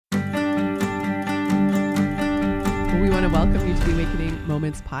we want to welcome you to the Awakening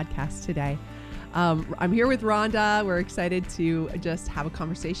Moments podcast today. I'm here with Rhonda. We're excited to just have a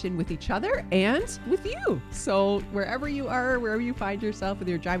conversation with each other and with you. So wherever you are, wherever you find yourself, whether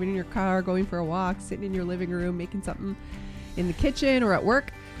you're driving in your car, going for a walk, sitting in your living room, making something in the kitchen or at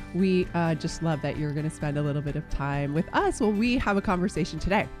work, we just love that you're going to spend a little bit of time with us while we have a conversation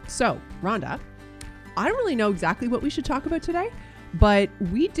today. So Rhonda, I don't really know exactly what we should talk about today, but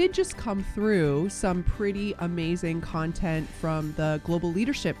we did just come through some pretty amazing content from the Global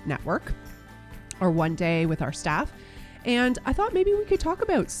Leadership Network, or one day with our staff. And I thought maybe we could talk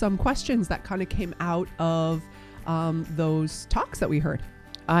about some questions that kind of came out of those talks that we heard.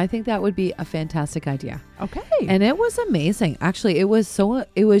 I think that would be a fantastic idea. Okay. And it was amazing. Actually, it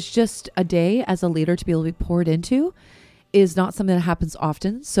was just a day as a leader to be able to be poured into is not something that happens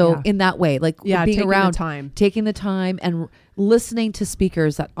often. So in that way, like being around, taking the time and listening to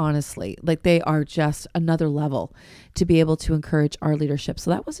speakers that honestly, like they are just another level to be able to encourage our leadership.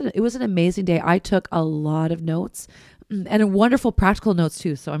 So it was an amazing day. I took a lot of notes and wonderful practical notes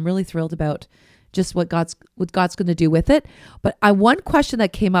too. So I'm really thrilled about just what God's going to do with it. But one question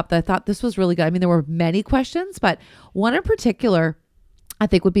that came up that I thought this was really good. I mean, there were many questions, but one in particular I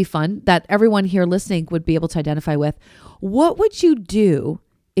think would be fun that everyone here listening would be able to identify with. What would you do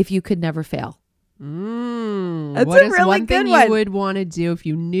if you could never fail? That's what is really one thing you would want to do if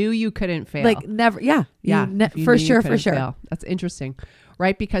you knew you couldn't fail? Like never, for sure. Fail. That's interesting,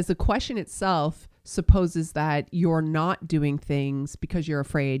 right? Because the question itself supposes that you're not doing things because you're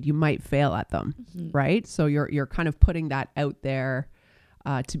afraid you might fail at them, right? So you're kind of putting that out there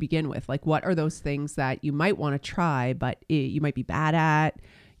to begin with. Like, what are those things that you might want to try, but you might be bad at?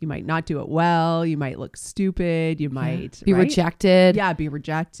 You might not do it well. You might look stupid. You might be rejected. Yeah, be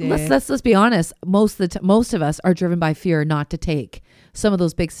rejected. Let's be honest. Most of us are driven by fear not to take some of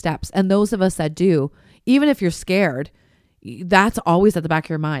those big steps. And those of us that do, even if you're scared, that's always at the back of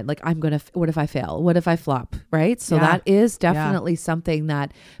your mind. Like, what if I fail? What if I flop? Right? So that is definitely something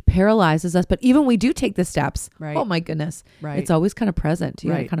that paralyzes us. But even we do take the steps. Right. Oh my goodness. Right. It's always kind of present.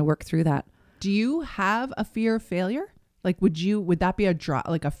 You got to kind of work through that. Do you have a fear of failure? Like, would that be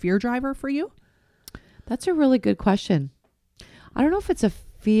a fear driver for you? That's a really good question. I don't know if it's a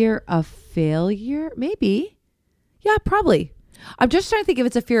fear of failure. Maybe. Yeah, probably. I'm just trying to think if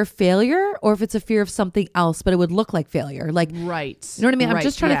it's a fear of failure or if it's a fear of something else, but it would look like failure. Like, right. You know what I mean? I'm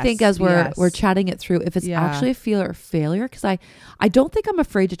just trying to think as we're chatting it through if it's actually a fear of failure. Because I don't think I'm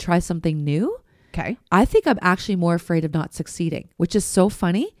afraid to try something new. Okay. I think I'm actually more afraid of not succeeding, which is so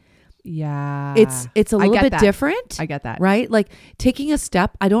funny. Yeah. It's a little bit different. I get that. Right? Like taking a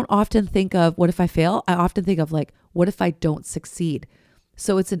step, I don't often think of what if I fail? I often think of like, what if I don't succeed?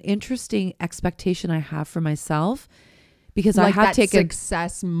 So it's an interesting expectation I have for myself because like I have taken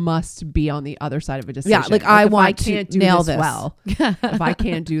success must be on the other side of a decision. Yeah. Like I want to nail this well. If I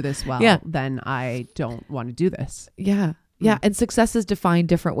can't do this well, then I don't want to do this. Yeah. Yeah. And success is defined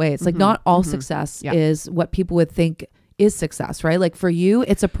different ways. Like not all success is what people would think is success, right? Like for you,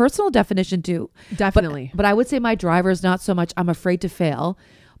 it's a personal definition too. Definitely. But I would say my driver is not so much I'm afraid to fail,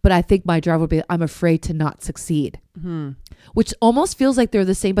 but I think my driver would be I'm afraid to not succeed, which almost feels like they're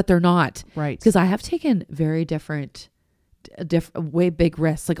the same, but they're not. Right. Because I have taken very different, way big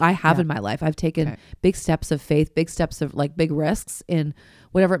risks. Like I have in my life, I've taken big steps of faith, big steps of like big risks in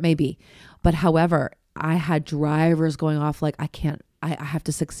whatever it may be. But however, I had drivers going off like, I have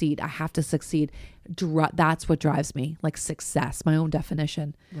to succeed. I have to succeed. That's what drives me, like success, my own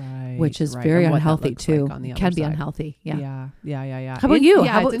definition, which is very unhealthy too. Like it can be unhealthy. Yeah. How about you?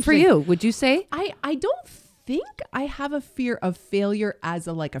 How about for you? Would you say? I don't think I have a fear of failure as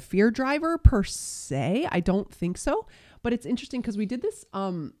a fear driver per se. I don't think so. But it's interesting because we did this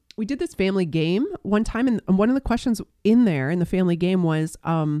family game one time, and one of the questions in the family game was,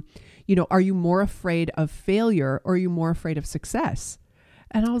 are you more afraid of failure or are you more afraid of success?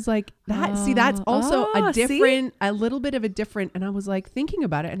 And I was like, that's also a little bit of a different, and I was like thinking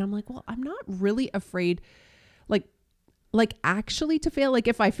about it and I'm like, well, I'm not really afraid, like actually to fail. Like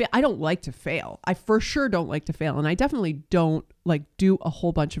if I fail, I don't like to fail. I for sure don't like to fail. And I definitely don't like do a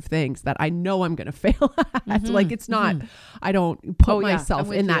whole bunch of things that I know I'm going to fail at. Like it's not, I don't put myself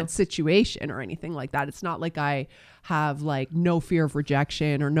in that situation or anything like that. It's not like I have like no fear of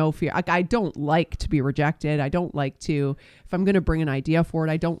rejection or no fear. Like I don't like to be rejected. I don't like to, if I'm going to bring an idea forward,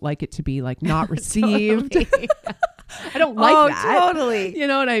 I don't like it to be like not received. I don't like that. Totally. You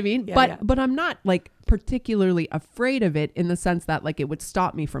know what I mean? But I'm not like particularly afraid of it in the sense that like it would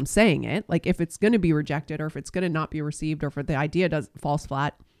stop me from saying it. Like if it's going to be rejected or if it's going to not be received or if the idea falls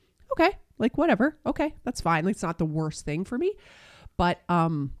flat, okay, like whatever. Okay, that's fine. Like, it's not the worst thing for me. But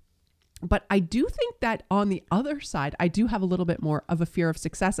But I do think that on the other side, I do have a little bit more of a fear of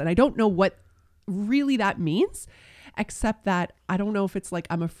success. And I don't know what really that means, except that I don't know if it's like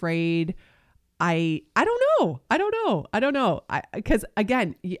I'm afraid. I don't know. Because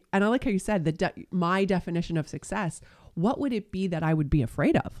again, and I like how you said my definition of success. What would it be that I would be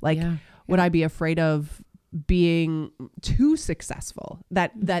afraid of? Like, would I be afraid of being too successful,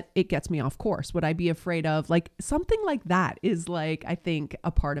 that it gets me off course? Would I be afraid of like something like that is like, I think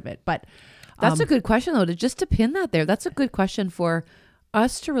a part of it, but that's a good question though, to pin that there. That's a good question for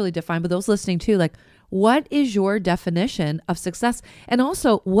us to really define, but those listening too, like, what is your definition of success? And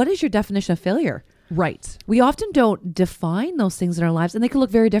also, what is your definition of failure? Right. We often don't define those things in our lives, and they can look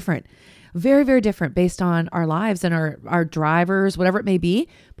very different. Very, very different based on our lives and our drivers, whatever it may be.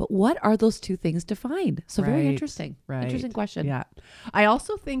 But what are those two things defined? So very interesting. Right. Interesting question. Yeah. I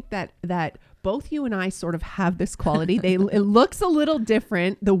also think that both you and I sort of have this quality. It looks a little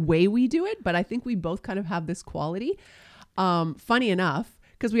different the way we do it, but I think we both kind of have this quality. Funny enough,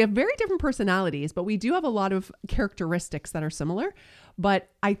 because we have very different personalities, but we do have a lot of characteristics that are similar. But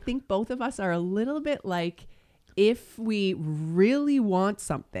I think both of us are a little bit like, if we really want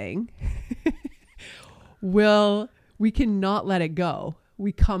something, we cannot let it go.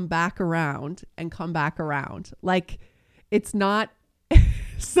 We come back around. Like, it's not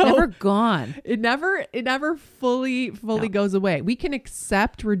so never gone. It never fully goes away. We can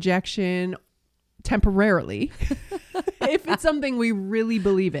accept rejection temporarily if it's something we really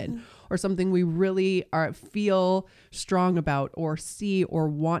believe in, or something we really feel strong about, or see or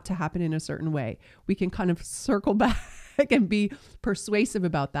want to happen in a certain way. We can kind of circle back and be persuasive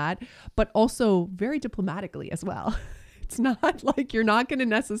about that, but also very diplomatically as well. It's not like you're not going to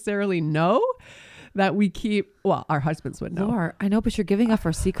necessarily know that we keep, well, our husbands would know. Laura, I know, but you're giving up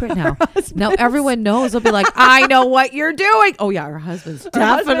our secret now. Now everyone knows. They'll be like, I know what you're doing. Oh yeah, our husbands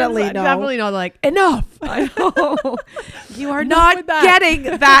definitely know. Definitely know. Like, enough. I know. You are not getting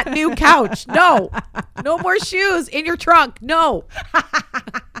that new couch. No. No more shoes in your trunk. No.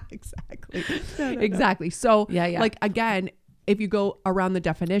 Exactly. Exactly. So like, again, if you go around the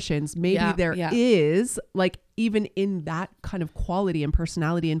definitions, maybe there is like, even in that kind of quality and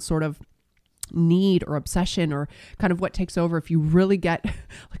personality and sort of need or obsession, or kind of what takes over, if you really get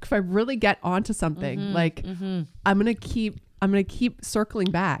like, if I really get onto something, I'm going to keep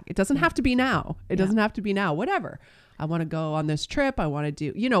circling back. It doesn't have to be now. It doesn't have to be now. Whatever. I want to go on this trip. I want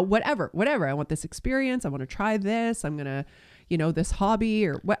to do, whatever. I want this experience. I want to try this. I'm going to, this hobby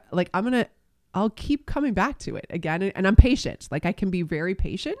or what, like, I'll keep coming back to it again. And I'm patient. Like, I can be very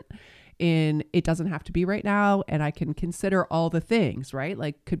patient. It doesn't have to be right now, and I can consider all the things, right?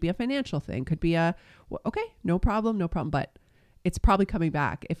 Like, could be a financial thing, could be okay, no problem, but it's probably coming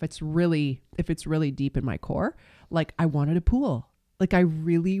back if it's really deep in my core. Like, I wanted a pool. Like, I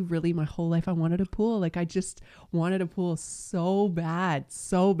really, my whole life, I wanted a pool. Like, I just wanted a pool so bad.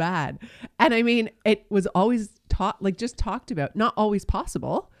 And I mean, it was always talked about, not always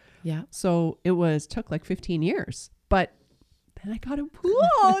possible. Yeah. So it took like 15 years, but then I got a pool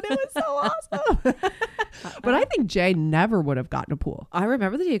and it was so awesome. But I think Jay never would have gotten a pool. I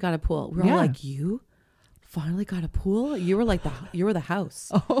remember that you got a pool. We're all like, you finally got a pool? You were like you were the house.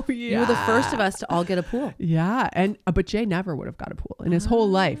 Oh yeah. You were the first of us to all get a pool. Yeah. And, but Jay never would have got a pool in his whole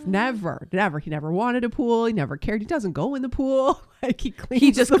life. Never. He never wanted a pool. He never cared. He doesn't go in the pool. Like,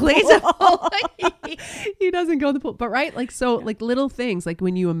 he just cleans it. He doesn't go in the pool. But right. Like, so like little things, like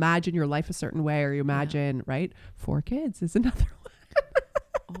when you imagine your life a certain way, or you imagine, right? 4 kids is another one.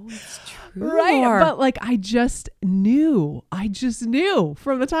 Oh, it's true. Right. But like, I just knew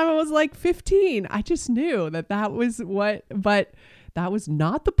from the time I was like 15, I just knew that was but that was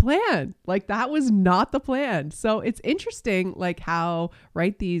not the plan. Like, that was not the plan. So it's interesting, like how,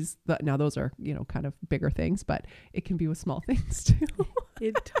 right, now those are, kind of bigger things, but it can be with small things too.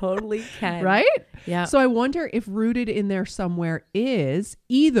 It totally can. Right? Yeah. So I wonder if rooted in there somewhere is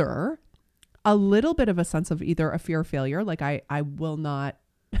either a little bit of a sense of either a fear of failure, like I will not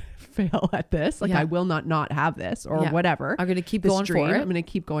fail at this, like I will not have this, or whatever. I'm going to keep going for it. I'm going to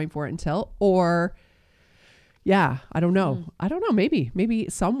keep going for it until, or I don't know. Maybe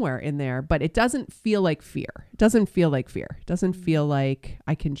somewhere in there, but it doesn't feel like fear. It doesn't feel like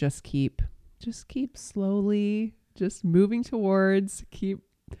I can just keep slowly just moving towards,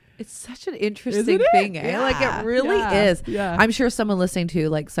 It's such an interesting thing, eh? Yeah. Like, it really is. Yeah. I'm sure someone listening to,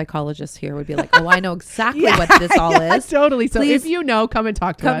 like, psychologists here would be like, oh, I know exactly what this all is. Totally. So please, if come and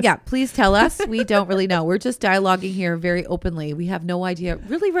talk to us. Yeah, please tell us. We don't really know. We're just dialoguing here very openly. We have no idea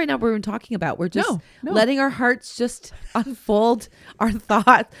really right now what we're talking about. We're just letting our hearts just unfold our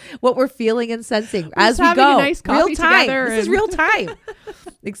thoughts, what we're feeling and sensing as we go. A nice coffee real time. Together this is real time.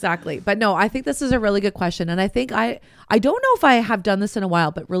 exactly. But no, I think this is a really good question. And I think I don't know if I have done this in a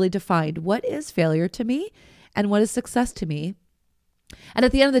while, but really defined what is failure to me and what is success to me. And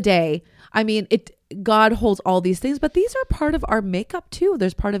at the end of the day, I mean, God holds all these things, but these are part of our makeup too.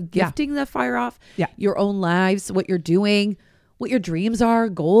 There's part of gifting that fire off your own lives, what you're doing, what your dreams are,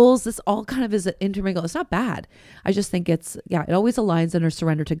 goals. This all kind of is an intermingle. It's not bad. I just think it always aligns under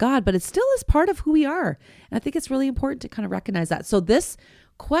surrender to God, but it still is part of who we are. And I think it's really important to kind of recognize that. So this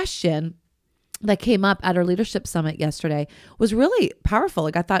question that came up at our leadership summit yesterday was really powerful.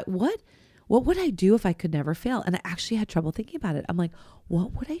 Like I thought, what would I do if I could never fail? And I actually had trouble thinking about it. I'm like,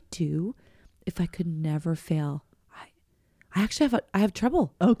 what would I do if I could never fail? I actually have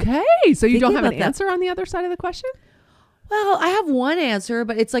trouble. Okay. So you don't have an answer on the other side of the question? Well, I have one answer,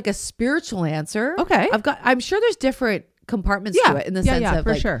 but it's like a spiritual answer. Okay. I'm sure there's different compartments to it in the sense of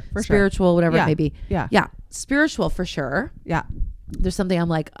for spiritual, whatever it may be. Yeah. Yeah. Spiritual for sure. Yeah. There's something I'm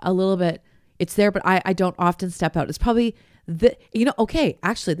like a little bit, it's there, but I don't often step out. It's probably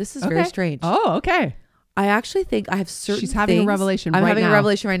actually, this is very strange. Oh, okay. I actually think I have certain She's having a revelation I'm right having now. a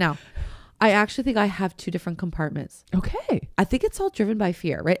revelation right now. I actually think I have two different compartments. Okay. I think it's all driven by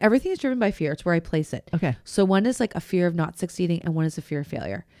fear, right? Everything is driven by fear. It's where I place it. Okay. So one is like a fear of not succeeding and one is a fear of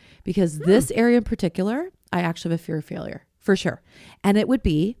failure. Because this area in particular, I actually have a fear of failure for sure. And it would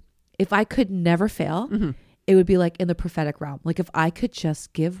be, if I could never fail, it would be like in the prophetic realm. Like if I could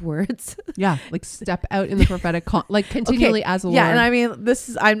just give words. Yeah. Like step out in the prophetic, like continually as a Lord. Yeah. And I mean,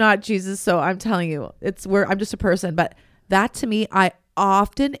 I'm not Jesus. So I'm telling you, I'm just a person. But that to me, I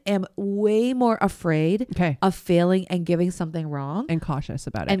often am way more afraid of failing and giving something wrong. And cautious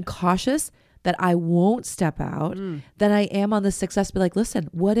about it. And cautious that I won't step out than I am on the success. Be like, listen,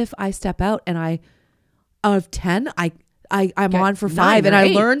 what if I step out and out of 10, I'm on for 5 and I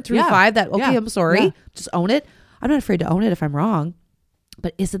learned through 5 that, I'm sorry, just own it. I'm not afraid to own it if I'm wrong.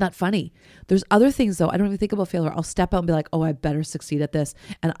 But isn't that funny? There's other things though. I don't even think about failure. I'll step out and be like, oh, I better succeed at this.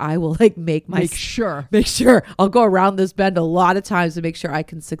 And I will like make sure I'll go around this bend a lot of times to make sure I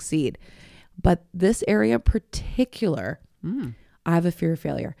can succeed. But this area in particular, I have a fear of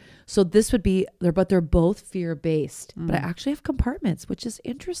failure. So this would be, they're both fear-based, but I actually have compartments, which is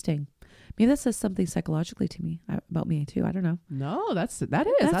interesting. Maybe that says something psychologically to me about me too. I don't know. No, that's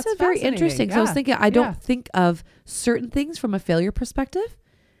very interesting. Yeah. So I was thinking, I don't think of certain things from a failure perspective,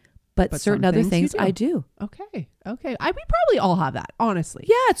 but certain other things I do. Okay. We probably all have that, honestly.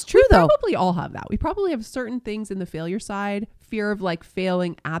 Yeah, it's true though. We probably all have that. We probably have certain things in the failure side, fear of like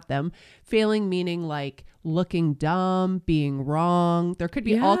failing at them, failing meaning like looking dumb, being wrong. There could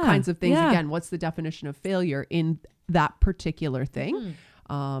be all kinds of things. Again, what's the definition of failure in that particular thing?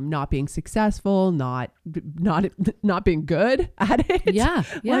 Not being successful, not being good at it.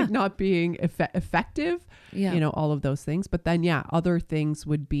 Like not being effective. All of those things. But then, other things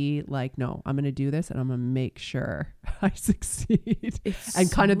would be like, no, I'm going to do this and I'm going to make sure I succeed. And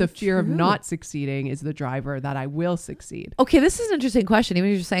kind of the fear of not succeeding is the driver that I will succeed. Okay, this is an interesting question. Even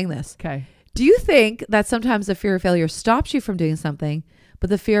if you're saying this. Okay. Do you think that sometimes the fear of failure stops you from doing something, but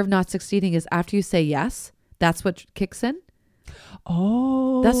the fear of not succeeding is after you say yes, that's what kicks in?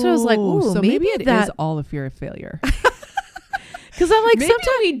 Oh, that's what I was like. Ooh, so maybe it is all a fear of failure. Because I'm like, maybe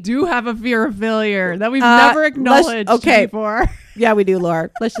sometimes we do have a fear of failure that we've never acknowledged before. Yeah, we do,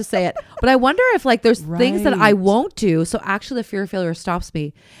 Lord. Let's just say it. But I wonder if like there's things that I won't do. So actually the fear of failure stops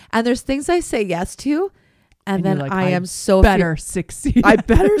me. And there's things I say yes to. And then like, I am so better succeed. I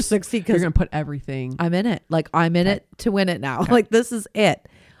better succeed because you're going to put everything. I'm in it. Like I'm in it to win it now. Like this is it.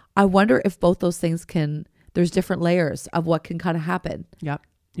 I wonder if both those things there's different layers of what can kind of happen. Yep.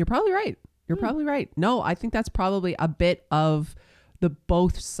 You're probably right. You're probably right. No, I think that's probably a bit of the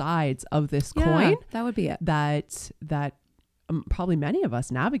both sides of this coin. That would be it. That probably many of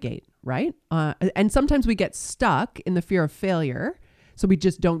us navigate, right? And sometimes we get stuck in the fear of failure. So we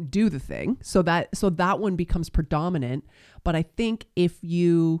just don't do the thing. So that one becomes predominant. But I think if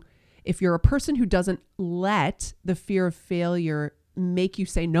you're a person who doesn't let the fear of failure make you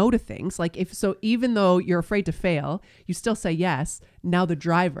say no to things, even though you're afraid to fail, you still say yes. Now the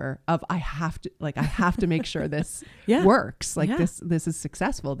driver of I have to make sure this works. This is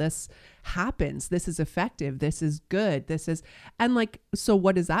successful. This happens. This is effective. This is good. So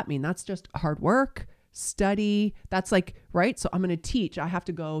what does that mean? That's just hard work, study. That's right. So I'm going to teach. I have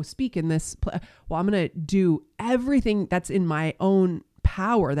to go speak in this. I'm going to do everything that's in my own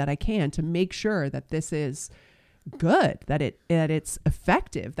power that I can to make sure that this is good, that it's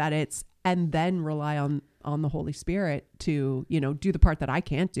effective, and then rely on the Holy Spirit to, do the part that I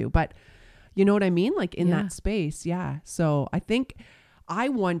can't do. But you know what I mean? Like in that space. Yeah. So I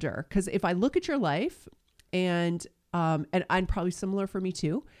wonder, because if I look at your life and and probably similar for me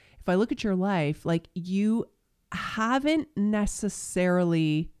too. If I look at your life, like you haven't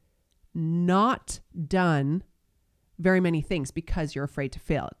necessarily not done very many things because you're afraid to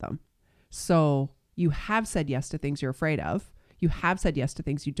fail at them. So you have said yes to things you're afraid of. You have said yes to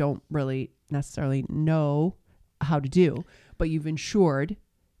things you don't really necessarily know how to do, but you've ensured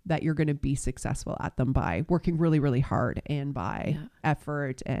that you're going to be successful at them by working really, really hard and by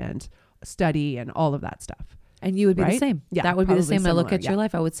effort and study and all of that stuff. And you would be the same. Yeah, that would be the same. When I look at your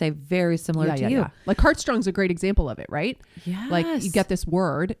life, I would say very similar to you. Yeah. Like Heartstrong's a great example of it, right? Yes. Like you get this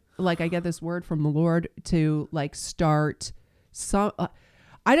word, like I get this word from the Lord to like start some,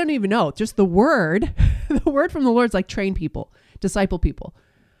 I don't even know, just the word from the Lord's like train people, disciple people.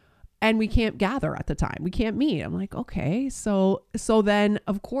 And we can't gather at the time. We can't meet. I'm like, okay. So then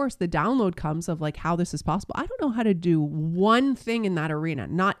of course the download comes of like how this is possible. I don't know how to do one thing in that arena,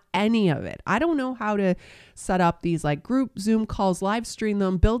 not any of it. I don't know how to set up these like group Zoom calls, live stream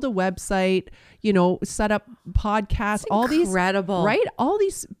them, build a website, set up podcasts, all these, incredible, right? All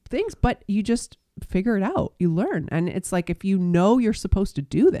these things, but you just figure it out. You learn. And it's like, if you know you're supposed to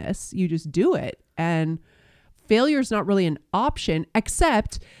do this, you just do it. And failure is not really an option,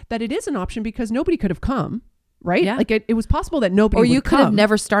 except that it is an option because nobody could have come, right? Yeah. Like it was possible that nobody or would you could come. have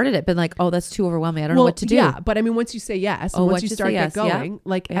never started it, been like, oh, that's too overwhelming. I don't know what to do. Yeah, but I mean, once you say yes, and once you start get going,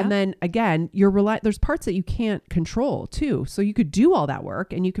 and then again, there's parts that you can't control too. So you could do all that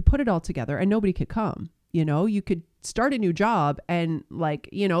work and you could put it all together and nobody could come. You could start a new job and like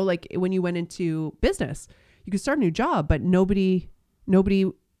when you went into business, you could start a new job, but nobody.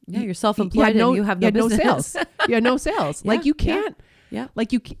 Yeah, you're self-employed and you have no business. Sales. You had no sales. Like you can't. Yeah.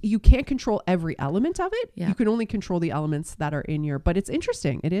 Like you can't control every element of it. Yeah. You can only control the elements that are in your. But it's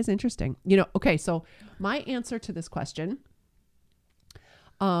interesting. It is interesting. Okay. So my answer to this question,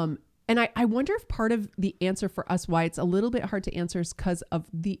 and I wonder if part of the answer for us why it's a little bit hard to answer is because of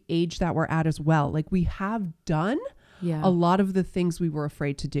the age that we're at as well. Like we have done a lot of the things we were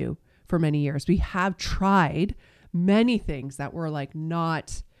afraid to do for many years. We have tried many things that were like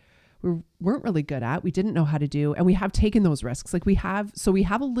we weren't really good at, we didn't know how to do, and we have taken those risks. Like we have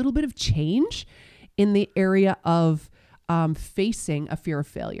a little bit of change in the area of facing a fear of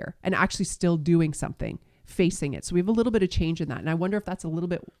failure and actually still doing something, facing it. So we have a little bit of change in that. And I wonder if that's a little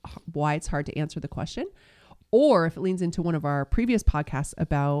bit why it's hard to answer the question, or if it leans into one of our previous podcasts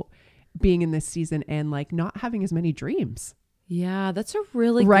about being in this season and like not having as many dreams. Yeah, that's a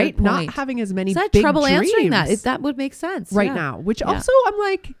really right. Good point. Not having as many. Is that big trouble dreams answering that? If that would make sense right now, which also I'm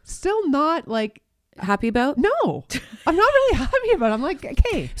like still not like happy about. No, I'm not really happy about. I'm like,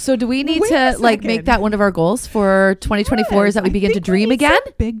 okay. So do we need to like make that one of our goals for 2024? Is that we begin to dream again?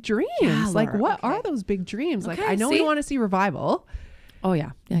 Big dreams. Yeah, like what are those big dreams? Like I know we want to see revival. Oh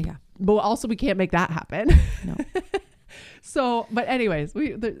yeah. But also we can't make that happen. No. So, but anyways,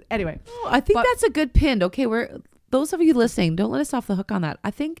 anyway. Oh, I think that's a good pin. Okay, those of you listening, don't let us off the hook on that.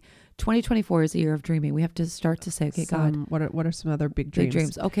 I think 2024 is a year of dreaming. We have to start to say, okay, God, what are some other big dreams? Big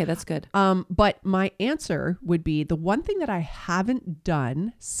dreams. Okay, that's good. But my answer would be the one thing that I haven't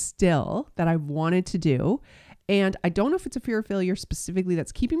done still that I wanted to do, and I don't know if it's a fear of failure specifically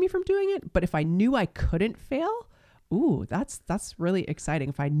that's keeping me from doing it, but if I knew I couldn't fail, ooh, that's really exciting.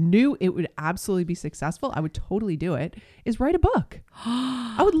 If I knew it would absolutely be successful, I would totally do it, is write a book.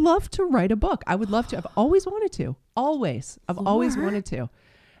 I would love to write a book. I would love to. I've always wanted to. Always. I've always wanted to.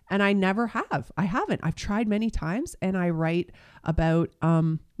 And I never have. I haven't. I've tried many times and I write about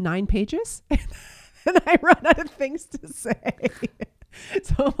 9 pages and I run out of things to say.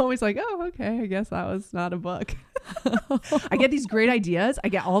 So I'm always like, oh, okay, I guess that was not a book. I get these great ideas. I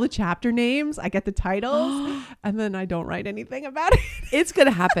get all the chapter names. I get the titles. And then I don't write anything about it. It's going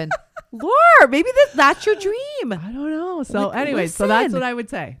to happen. Lord, maybe that's your dream. I don't know. So anyways, so that's what I would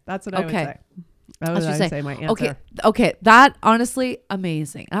say. That's what I would say. That was what I would say my answer. Okay. That honestly,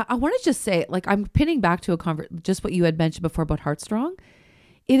 amazing. I want to just say, like, I'm pinning back to just what you had mentioned before about Heartstrong.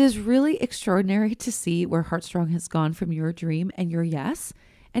 It is really extraordinary to see where Heartstrong has gone from your dream and your yes.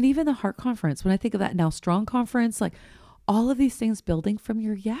 And even the Heart Conference, when I think of that Now Strong Conference, like all of these things building from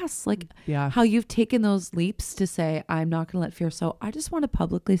your yes, like how you've taken those leaps to say, I'm not going to let fear. So I just want to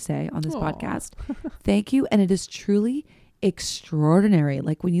publicly say on this podcast, thank you. And it is truly extraordinary.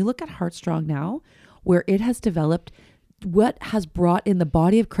 Like when you look at Heartstrong now, where it has developed what has brought in the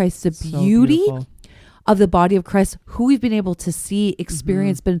body of Christ the beauty of the body of Christ, who we've been able to see,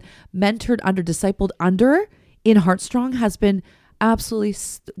 experience, been mentored under, discipled under in Heartstrong has been absolutely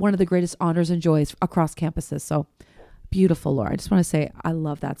one of the greatest honors and joys across campuses. So beautiful, Laura. I just want to say I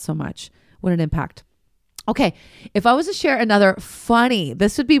love that so much. What an impact. Okay, if I was to share another funny,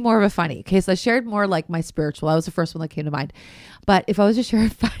 this would be more of a funny. Okay, so I shared more like my spiritual. That was the first one that came to mind. But if I was to share a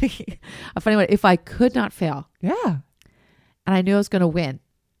funny one, if I could not fail, and I knew I was going to win,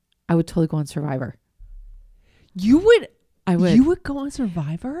 I would totally go on Survivor. You would? I would. You would go on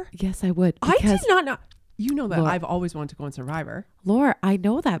Survivor? Yes, I would. I did not know. You know that Laura, I've always wanted to go on Survivor. Laura, I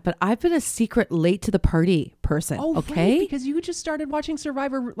know that, but I've been a secret late to the party person. Oh, okay. Right, because you just started watching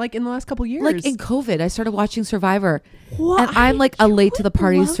Survivor like in the last couple of years. Like in COVID, I started watching Survivor. What? And I'm like a late to the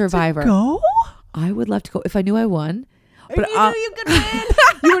party Survivor. Go? I would love to go if I knew I won. But you knew you could win.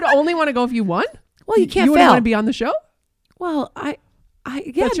 You would only want to go if you won? Well, you can't fail. You want to be on the show? Well, I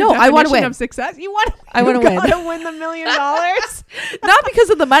I want to win. Of success. I want to win. To win the $1 million. Not because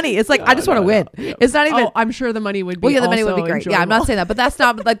of the money. It's like I just want to win. No. It's not even. Oh, I'm sure the money would be. Well, yeah, the money would be great. Enjoyable. Yeah, I'm not saying that, but that's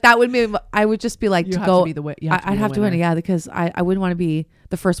not like that would mean. I would just be like you to have go. To be the win. I'd have to win. Yeah, because I wouldn't want to be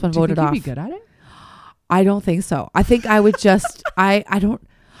the first one voted off. Do you think you'd be good at it? I don't think so. I think I would just. I don't.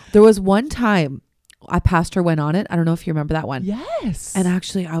 There was one time a pastor went on it. I don't know if you remember that one. Yes. And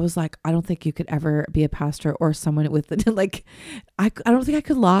actually, I was like, I don't think you could ever be a pastor or someone with like, I don't think I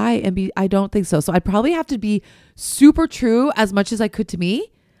could lie and be. I don't think so. So I'd probably have to be super true as much as I could to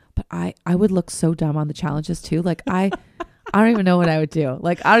me. But I would look so dumb on the challenges too. Like I don't even know what I would do.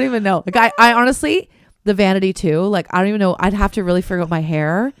 Like I don't even know. Like I honestly, the vanity too. Like I don't even know. I'd have to really figure out my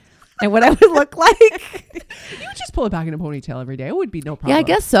hair and what I would look like. You would just pull it back in a ponytail every day. It would be no problem. Yeah, I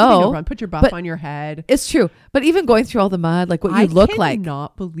guess so. No problem. Put your buff on your head. It's true. But even going through all the mud, like what you look like. I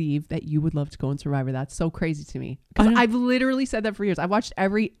cannot believe that you would love to go on Survivor. That's so crazy to me. Because I've literally said that for years. I've watched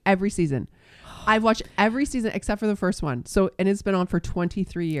every season. I've watched every season except for the first one. And it's been on for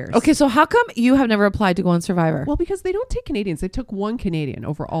 23 years. Okay, so how come you have never applied to go on Survivor? Well, because they don't take Canadians. They took one Canadian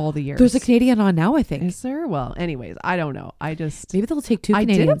over all the years. There's a Canadian on now, I think. Is there? Well, anyways, I don't know. Maybe they'll take two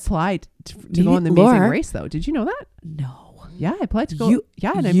Canadians. I did apply to go on the Amazing Race, though. Did you know that? No. Yeah, I applied to go.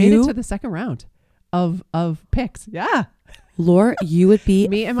 And I made it to the second round of picks. Yeah. Laura, you would be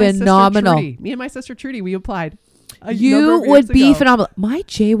phenomenal. Me and my sister Trudy, we applied. You would be phenomenal. My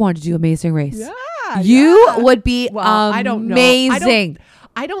Jay wanted to do Amazing Race. Yeah. You would be amazing. I don't know.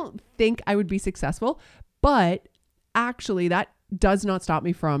 I don't think I would be successful, but actually that does not stop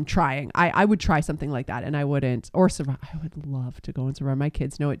me from trying. I would try something like that and I wouldn't. Or Survivor. I would love to go and Survivor. My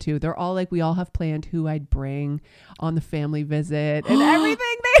kids know it too. They're all like, we all have planned who I'd bring on the family visit and everything.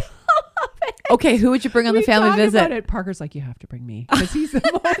 They love it. Okay, who would you bring on the family visit? Parker's like, you have to bring me because he's the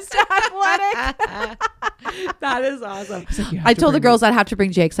most athletic. That is awesome. Like, I told the girls I'd have to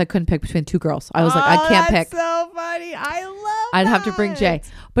bring Jay because I couldn't pick between two girls. I was like, I can't pick. That's so funny. I love I'd have to bring Jay.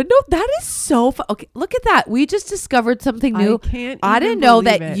 But no, that is so fun. Okay, look at that. We just discovered something new. I didn't know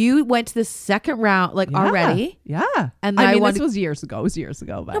that you went to the second round already. Yeah. And then this was years ago. It was years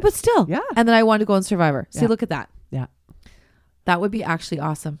ago. But no, but still. Yeah. And then I wanted to go on Survivor. See, look at that. Yeah. That would be actually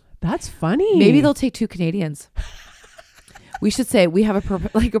awesome. That's funny. Maybe they'll take two Canadians. We should say we have a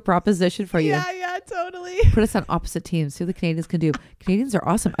proposition for you. Yeah, totally. Put us on opposite teams. See what the Canadians can do. Canadians are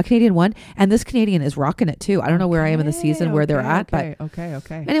awesome. A Canadian won, and this Canadian is rocking it too. I don't know where I am in the season where they're at, but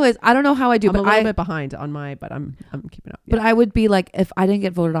okay. Anyways, I don't know how I do. I'm a little bit behind on but I'm keeping up. Yeah. But I would be like, if I didn't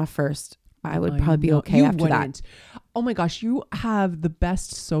get voted off first, I would probably be okay after that. Oh my gosh, you have the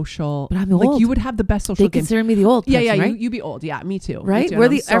best social. But I'm old. You would have the best social. They consider me the old person, right? You'd be old. Yeah, me too. Right?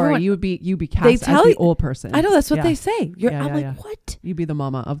 Me too. Everyone. You'd be cast as the old person. I know that's what they say. I'm like, what? You'd be the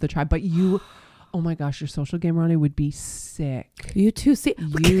mama of the tribe, but you. Oh my gosh, your social game, Ronnie, would be sick. You too. See,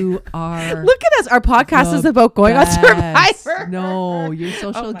 you are. Look at us. Our podcast is about going on Survivor. No, your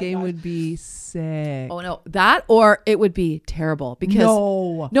social game would be sick. Oh no, that or it would be terrible because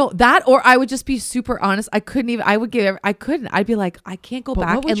no, that or I would just be super honest. I couldn't. I'd be like, I can't go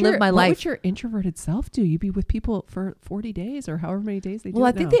back and live my life. What would your introverted self do? You'd be with people for 40 days or however many days they do. Well,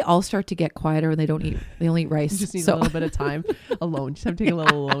 I think they all start to get quieter when they don't eat. They only eat rice. You just need a little bit of time alone. Just have to take a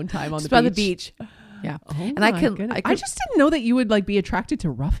little alone time on the beach. Yeah. Oh, and I just didn't know that you would like be attracted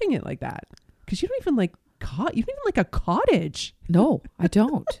to roughing it like that. Because you don't even like you don't even like a cottage. No, I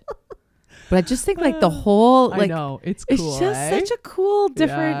don't. But I just think like the whole like I know it's cool. It's just such a cool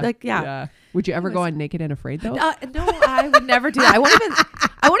different yeah. Would you ever go on Naked and Afraid though? No, I would never do that. I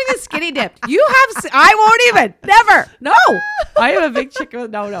won't even skinny dip. I won't even. Never. No. I am a big chick.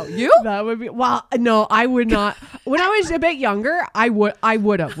 No. You? That would be, well, no, I would not. When I was a bit younger, I would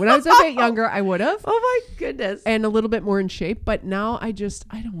have. When I was a bit younger, I would have. Oh my goodness. And a little bit more in shape. But now I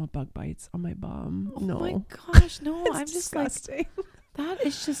don't want bug bites on my bum. No. Oh my gosh. No, I'm just disgusting. like, that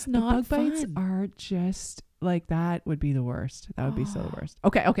is just not bug bites are just like that would be the worst. That would be so the worst.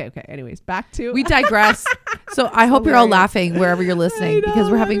 Okay. Anyways, back to we digress. So I hope you're all laughing wherever you're listening because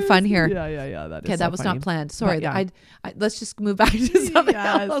we're having fun here. Yeah. That was not planned. Sorry. I let's just move back to something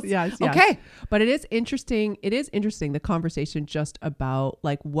else. Yes. Okay. But it is interesting. The conversation just about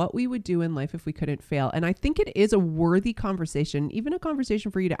like what we would do in life if we couldn't fail. And I think it is a worthy conversation, even a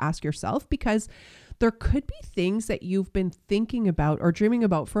conversation for you to ask yourself, because there could be things that you've been thinking about or dreaming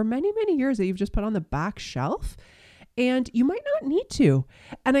about for many, many years that you've just put on the back shelf. And you might not need to.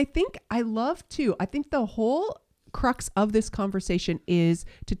 And I think the whole crux of this conversation is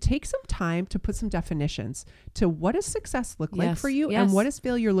to take some time to put some definitions to what does success look like for you and what does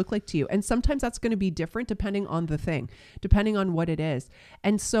failure look like to you. And sometimes that's going to be different depending on the thing, depending on what it is.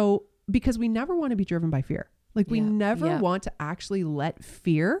 And so, because we never want to be driven by fear. Like we never want to actually let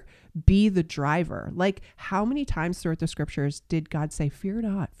fear be the driver. Like how many times throughout the scriptures did God say, fear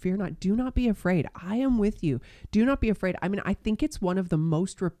not, do not be afraid. I am with you. Do not be afraid. I mean, I think it's one of the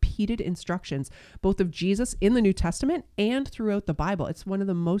most repeated instructions, both of Jesus in the New Testament and throughout the Bible. It's one of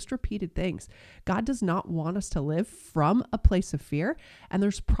the most repeated things. God does not want us to live from a place of fear. And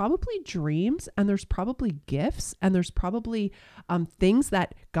there's probably dreams and there's probably gifts and there's probably things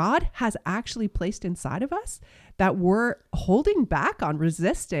that God has actually placed inside of us that we're holding back on,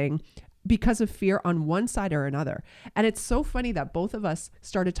 resisting because of fear on one side or another. And it's so funny that both of us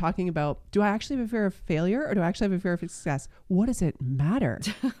started talking about, do I actually have a fear of failure or do I actually have a fear of success? What does it matter?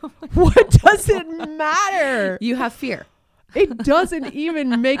 What does it matter? You have fear. It doesn't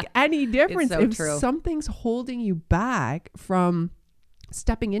even make any difference. It's so true. Something's holding you back from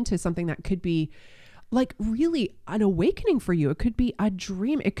stepping into something that could be like really an awakening for you. It could be a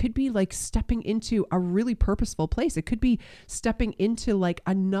dream. It could be like stepping into a really purposeful place. It could be stepping into like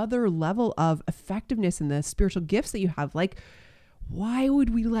another level of effectiveness in the spiritual gifts that you have. Like, why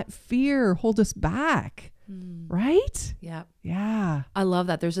would we let fear hold us back? Right? Yeah. Yeah. I love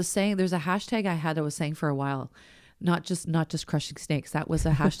that. There's a saying, there's a hashtag I was saying for a while. Not just crushing snakes. That was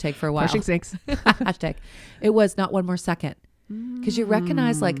a hashtag for a while. Crushing snakes. Hashtag. It was not one more second. Because you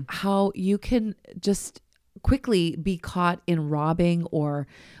recognize like how you can just quickly be caught in robbing or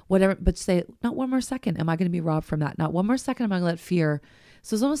whatever, but say, not one more second. Am I going to be robbed from that? Not one more second. Am I going to let fear?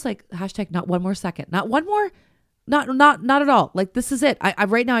 So it's almost like hashtag, not one more second, not one more, not at all. Like, this is it. I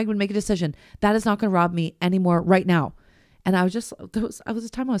right now I would make a decision that is not going to rob me anymore right now. And I was just, there was a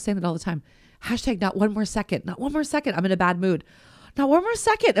time I was saying that all the time. Hashtag, not one more second, not one more second. I'm in a bad mood. Not one more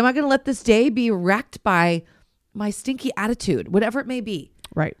second. Am I going to let this day be wrecked by my stinky attitude, whatever it may be?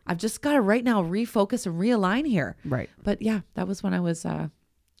 Right. I've just got to right now refocus and realign here. Right. But yeah, that was when I was, I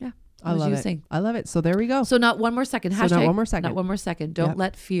love it. So there we go. So not one more second. Hashtag, not one more second. Not one more second. Don't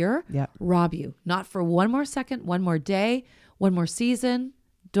let fear rob you. Not for one more second, one more day, one more season.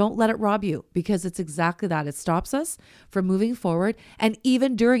 Don't let it rob you, because it's exactly that. It stops us from moving forward. And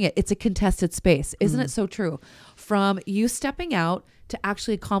even during it, it's a contested space. Isn't it so true? From you stepping out to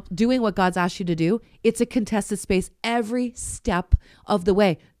actually doing what God's asked you to do, it's a contested space every step of the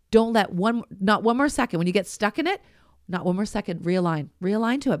way. Don't let not one more second. When you get stuck in it, not one more second,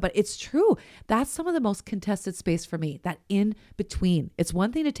 realign to it. But it's true. That's some of the most contested space for me, that in between. It's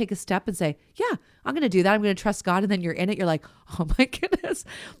one thing to take a step and say, yeah, I'm going to do that. I'm going to trust God. And then you're in it. You're like, oh my goodness,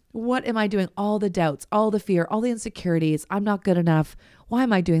 what am I doing? All the doubts, all the fear, all the insecurities. I'm not good enough. Why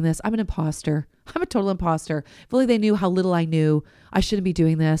am I doing this? I'm an imposter. I'm a total imposter. If only they knew how little I knew. I shouldn't be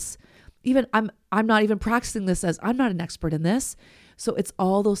doing this. Even I'm not even practicing this, as I'm not an expert in this. So it's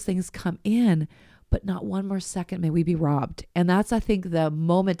all those things come in. But not one more second may we be robbed. And that's, I think, the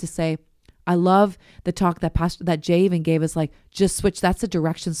moment to say, I love the talk that Jay even gave us, like, just switch. That's a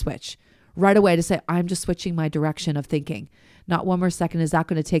direction switch right away, to say, I'm just switching my direction of thinking. Not one more second. Is that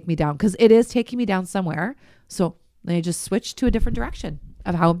going to take me down? Because it is taking me down somewhere. So then I just switch to a different direction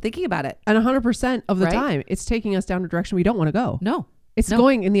of how I'm thinking about it. And 100% of the time, it's taking us down a direction we don't want to go. No. It's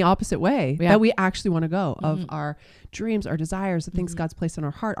going in the opposite way that we actually want to go, of our dreams, our desires, the things God's placed in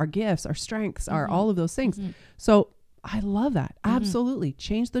our heart, our gifts, our strengths, our all of those things. So I love that. Absolutely.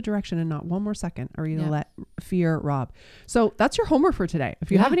 Change the direction, and not one more second are you going to let fear rob. So that's your homework for today. If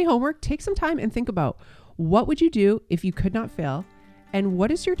you have any homework, take some time and think about, what would you do if you could not fail? And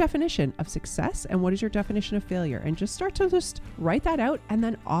what is your definition of success? And what is your definition of failure? And just start to write that out, and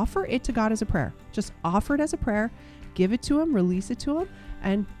then offer it to God as a prayer. Just offer it as a prayer. Give it to him, release it to him,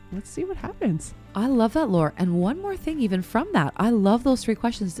 and let's see what happens. I love that, Laura. And one more thing, even from that, I love those 3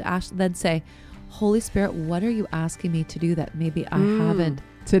 questions to ask, then say, Holy Spirit, what are you asking me to do that maybe I haven't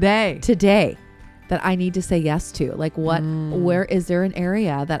today that I need to say yes to? Like, where is there an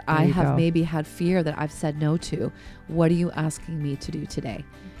area that I have maybe had fear that I've said no to? What are you asking me to do today?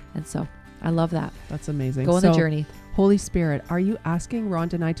 And so I love that. That's amazing. Go on the journey. Holy Spirit, are you asking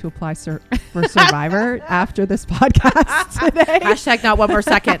Rhonda and I to apply for Survivor after this podcast today? Hashtag not one more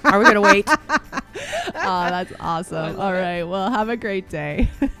second. Are we going to wait? Oh, that's awesome. All right. Well, have a great day.